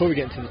 first of all, before we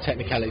get into the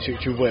technicalities,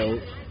 which we will,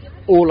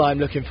 all I'm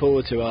looking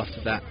forward to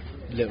after that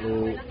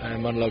little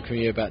monologue from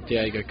you about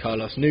Diego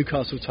Carlos,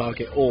 Newcastle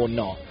target or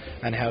not,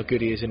 and how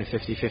good he is in a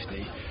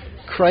 50-50.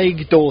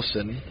 Craig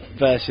Dawson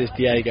versus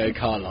Diego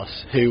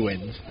Carlos, who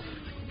wins?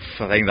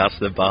 I think that's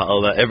the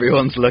battle that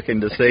everyone's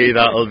looking to see.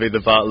 That'll be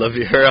the battle of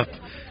Europe.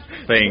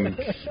 I think,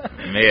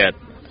 mate,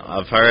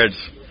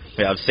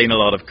 I've seen a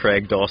lot of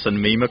Craig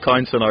Dawson meme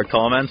accounts in our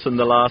comments in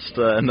the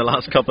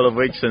last couple of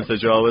weeks since the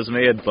draw was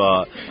made,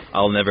 but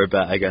I'll never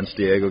bet against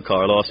Diego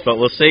Carlos. But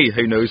we'll see.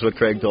 Who knows what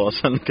Craig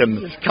Dawson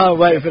can... Just can't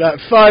wait for that.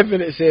 5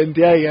 minutes in,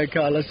 Diego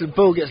Carlos, the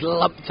ball gets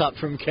lumped up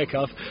from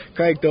kick-off.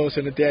 Craig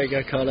Dawson and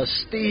Diego Carlos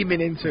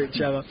steaming into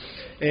each other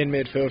in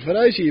midfield. For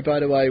those of you, by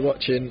the way,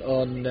 watching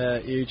on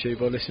YouTube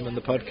or listening on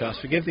the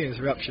podcast, forgive the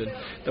interruption.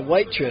 The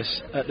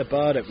waitress at the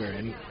bar that we're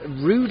in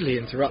rudely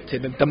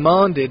interrupted and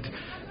demanded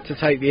to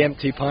take the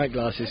empty pint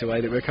glasses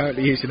away that we're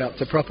currently using up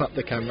to prop up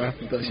the camera.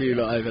 That's you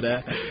lot over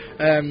there.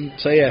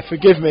 So yeah,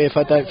 forgive me if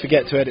I don't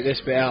forget to edit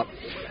this bit out.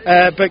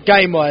 But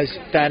game-wise,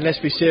 Dan, let's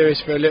be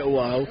serious for a little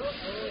while.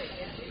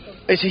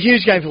 It's a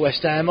huge game for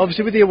West Ham.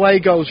 Obviously, with the away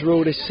goals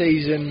rule this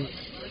season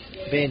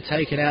being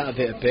taken out of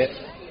it a bit,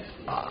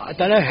 I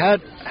don't know,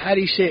 how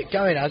do you see it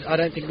going? I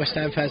don't think West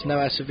Ham fans know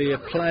how Sevilla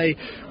play.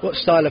 What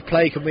style of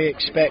play can we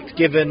expect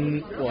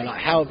given, well, like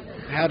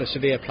how does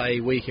Sevilla play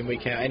week in,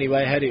 week out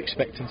anyway? How do you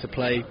expect them to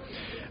play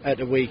at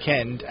the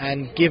weekend?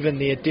 And given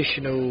the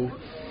additional,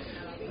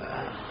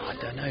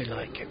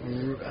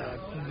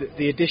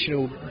 the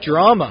additional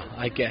drama,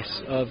 I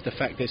guess, of the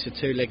fact that it's a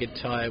two-legged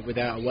tie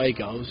without away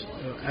goals,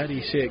 how do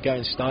you see it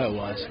going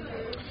style-wise?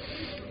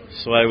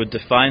 So I would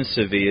define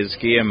Sevilla's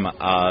game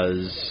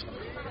as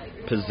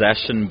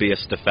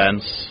possession-based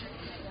defence.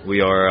 We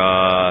are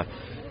a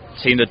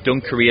team that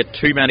don't create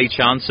too many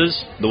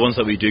chances. The ones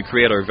that we do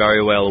create are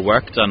very well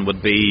worked and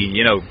would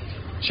be,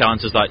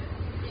 chances that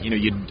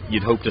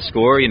you'd hope to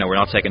score. We're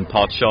not taking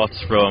pot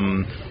shots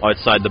from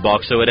outside the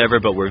box or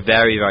whatever, but we're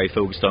very, very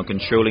focused on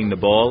controlling the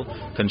ball,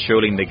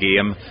 controlling the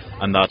game,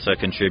 and that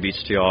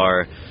contributes to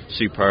our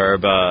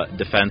superb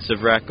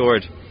defensive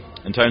record.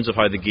 In terms of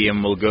how the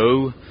game will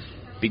go,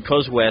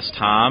 because West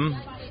Ham,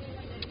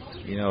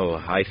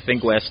 I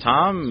think West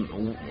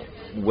Ham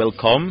will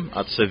come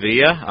at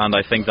Sevilla, and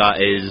I think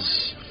that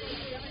is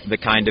the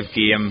kind of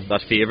game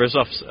that favours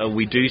us.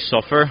 We do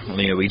suffer.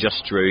 We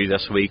just drew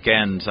this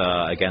weekend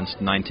against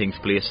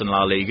 19th place in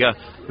La Liga.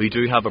 We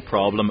do have a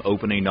problem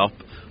opening up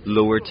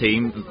lower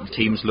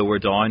teams lower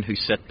down who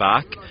sit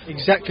back.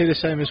 Exactly the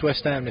same as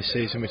West Ham this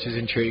season, which is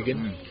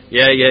intriguing.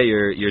 Yeah,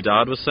 your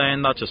dad was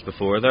saying that just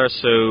before there,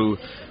 so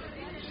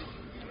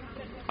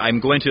I'm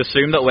going to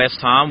assume that West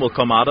Ham will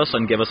come at us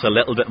and give us a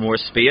little bit more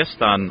space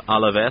than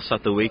Alaves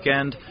at the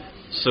weekend.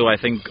 So I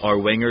think our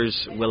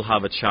wingers will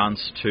have a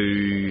chance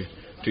to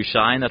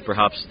shine that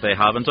perhaps they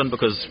haven't done,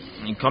 because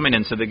coming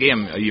into the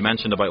game, you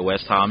mentioned about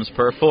West Ham's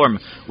poor form.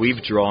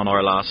 We've drawn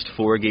our last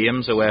 4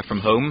 games away from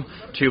home.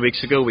 2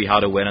 weeks ago we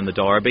had a win in the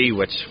derby,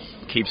 which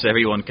keeps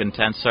everyone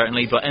content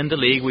certainly, but in the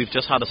league we've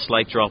just had a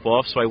slight drop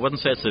off, so I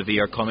wouldn't say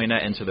Sevilla are coming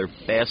into their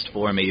best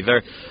form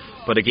either.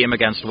 But a game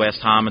against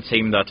West Ham, a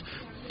team that,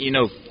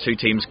 two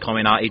teams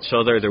coming at each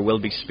other, there will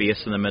be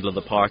space in the middle of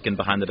the park and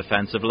behind the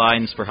defensive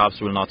lines. Perhaps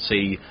we'll not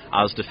see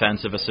as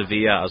defensive a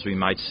Sevilla as we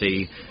might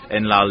see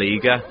in La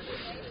Liga.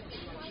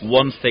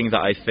 One thing that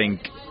I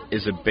think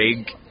is a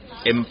big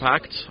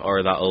impact,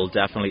 or that will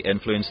definitely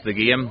influence the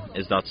game,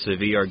 is that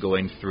Sevilla are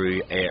going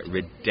through a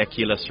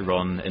ridiculous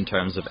run in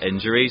terms of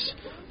injuries.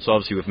 So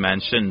obviously we've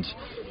mentioned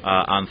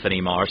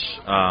Anthony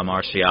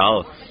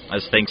Martial.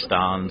 As things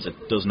stands, it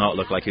does not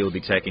look like he will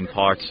be taking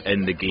part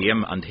in the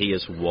game, and he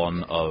is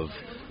one of,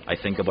 I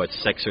think, about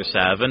 6 or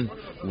 7.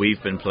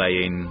 We've been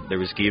playing, there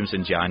was games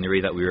in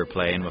January that we were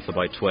playing with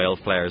about 12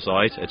 players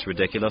out. It's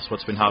ridiculous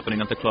what's been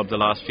happening at the club the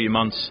last few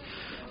months,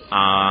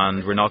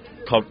 and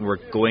we're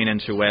going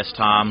into West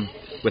Ham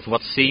with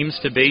what seems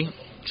to be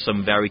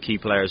some very key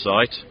players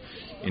out.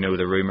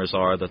 The rumours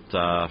are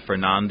that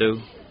Fernando,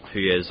 who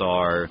is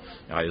I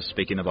was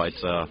speaking about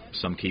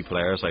some key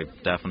players, I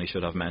definitely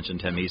should have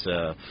mentioned him. He's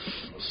a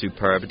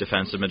superb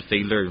defensive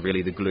midfielder,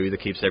 really the glue that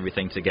keeps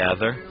everything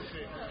together.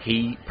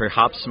 He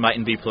perhaps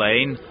mightn't be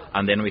playing,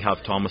 and then we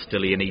have Thomas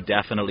Delaney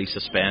definitely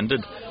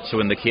suspended.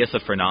 So in the case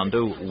of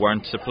Fernando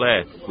weren't to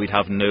play, we'd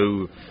have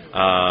no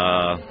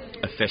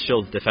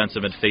official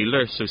defensive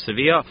midfielder. So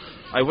Sevilla,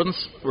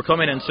 we're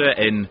coming into it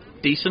in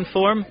decent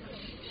form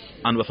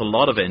and with a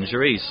lot of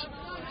injuries.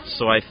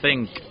 So I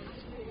think,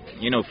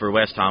 for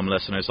West Ham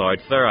listeners out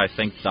there, I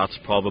think that's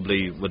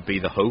probably would be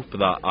the hope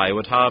that I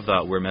would have,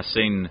 that we're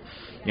missing,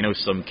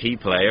 some key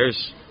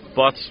players.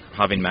 But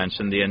having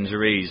mentioned the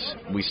injuries,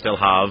 we still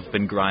have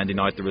been grinding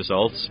out the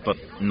results, but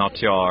not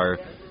to our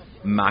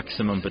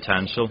maximum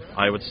potential,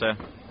 I would say.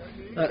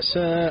 That's,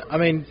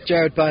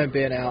 Jared Bowen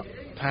being out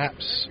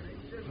perhaps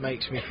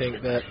makes me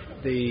think that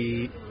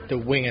the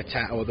wing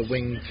attack, or the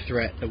wing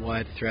threat, the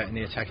wide threat and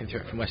the attacking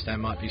threat from West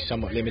Ham might be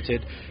somewhat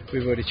limited.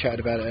 We've already chatted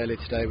about it earlier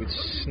today. We'd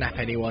snap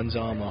anyone's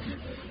arm off,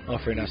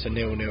 offering us a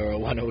 0-0 or a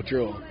 1-0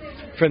 draw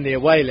from the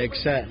away leg,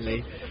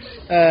 certainly.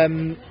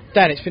 Dan,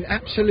 it's been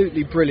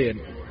absolutely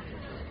brilliant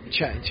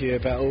chatting to you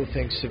about all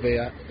things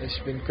Sevilla. It's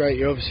been great.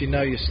 You obviously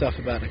know your stuff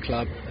about the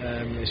club.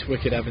 It's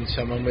wicked having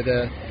someone with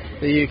the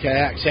UK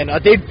accent. I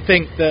did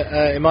think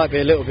that it might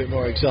be a little bit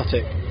more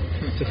exotic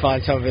to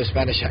find some of a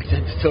Spanish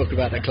accent to talk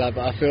about the club,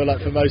 but I feel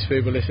like for most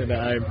people listening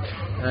at home,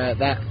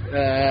 that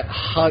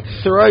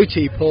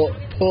throaty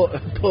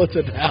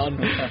porter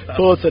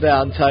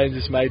down tones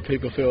has made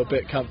people feel a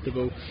bit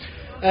comfortable.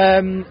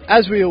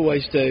 As we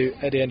always do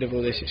at the end of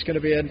all this, it's going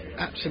to be an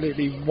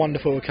absolutely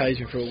wonderful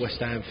occasion for all West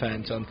Ham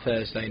fans on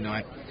Thursday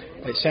night.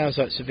 It sounds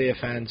like Sevilla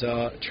fans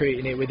are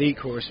treating it with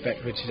equal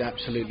respect, which is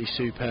absolutely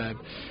superb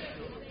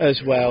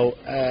as well.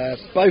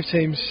 Both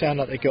teams sound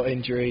like they've got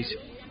injuries.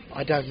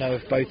 I don't know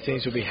if both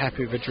teams will be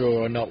happy with a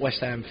draw or not.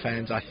 West Ham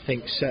fans, I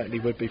think, certainly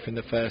would be from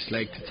the first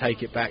leg to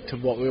take it back to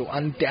what will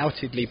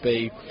undoubtedly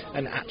be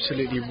an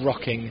absolutely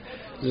rocking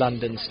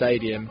London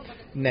stadium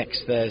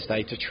next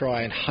Thursday, to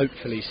try and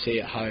hopefully see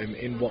it home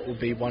in what will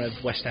be one of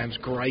West Ham's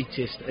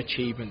greatest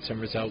achievements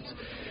and results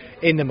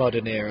in the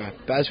modern era.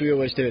 But as we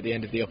always do at the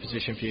end of the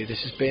Opposition View,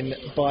 this has been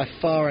by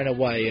far and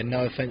away, and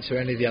no offence to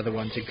any of the other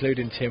ones,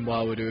 including Tim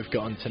Wildwood, who have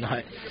got on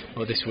tonight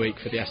or this week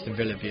for the Aston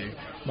Villa View,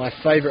 my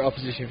favourite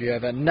Opposition View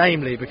ever,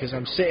 namely because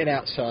I'm sitting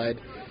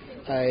outside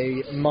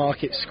a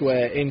market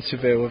square in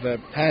Seville with a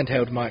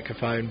handheld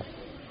microphone,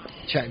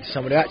 chatting to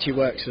someone who actually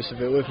works for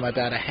Seville with my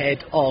dad,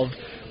 ahead of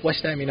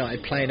West Ham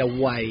United playing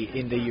away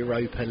in the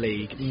Europa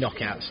League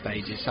knockout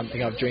stages,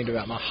 something I've dreamed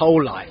about my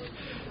whole life.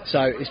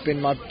 So it's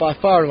been by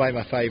far and away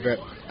my favourite.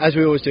 As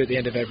we always do at the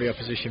end of every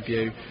Opposition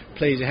View,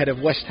 please, ahead of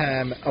West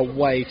Ham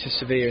away to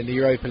Sevilla in the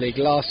Europa League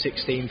last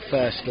 16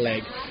 first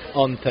leg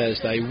on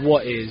Thursday,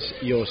 what is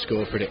your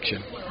score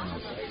prediction?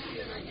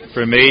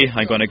 For me,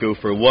 I'm going to go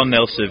for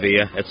 1-0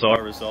 Sevilla. It's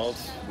our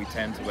results. We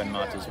tend to win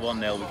matches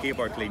 1-0. We keep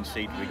our clean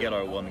sheet, we get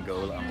our one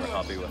goal, and we're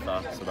happy with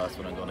that. So that's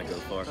what I'm going to go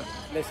for.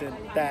 Listen,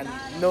 Dan,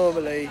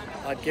 normally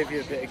I'd give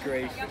you a bit of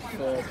grief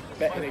for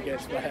betting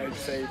against my own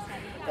team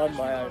on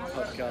my own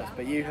podcast,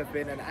 but you have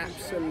been an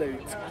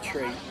absolute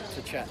treat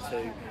to chat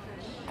to.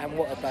 And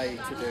what a day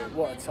to do it,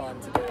 what a time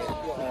to do it,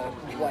 what a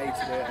way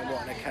to do it, and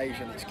what an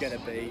occasion it's going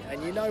to be.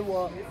 And you know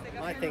what?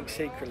 I think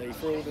secretly,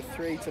 for all the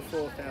 3,000 to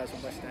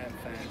 4,000 West Ham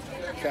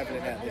fans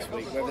travelling out this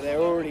week, whether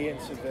they're already in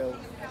Seville,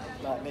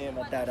 like me and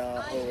my dad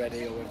are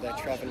already, or if they're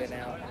travelling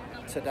out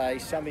today,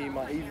 some of you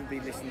might even be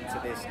listening to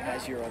this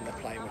as you're on the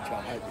plane, which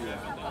I hope you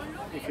are.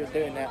 If you're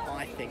doing that,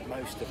 I think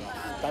most of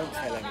us, don't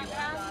tell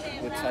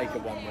anyone, would take a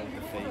 1-0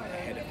 defeat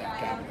ahead of that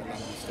game at the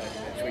London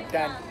Stadium next week.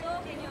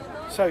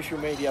 Dan, social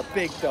media,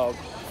 big dog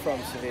from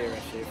Sevilla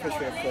actually,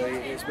 official employee.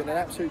 It's been an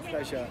absolute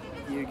pleasure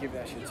you giving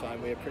us your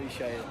time. We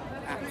appreciate it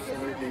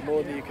absolutely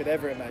more than you could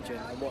ever imagine,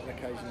 and what an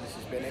occasion this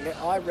has been. And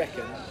I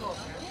reckon,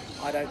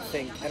 I don't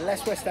think,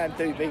 unless West Ham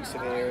do beat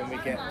Sevilla and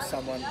we get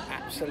someone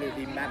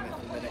absolutely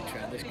mammoth in the next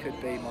round, this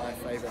could be my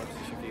favourite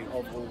Opposition View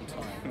of all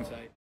time.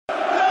 So.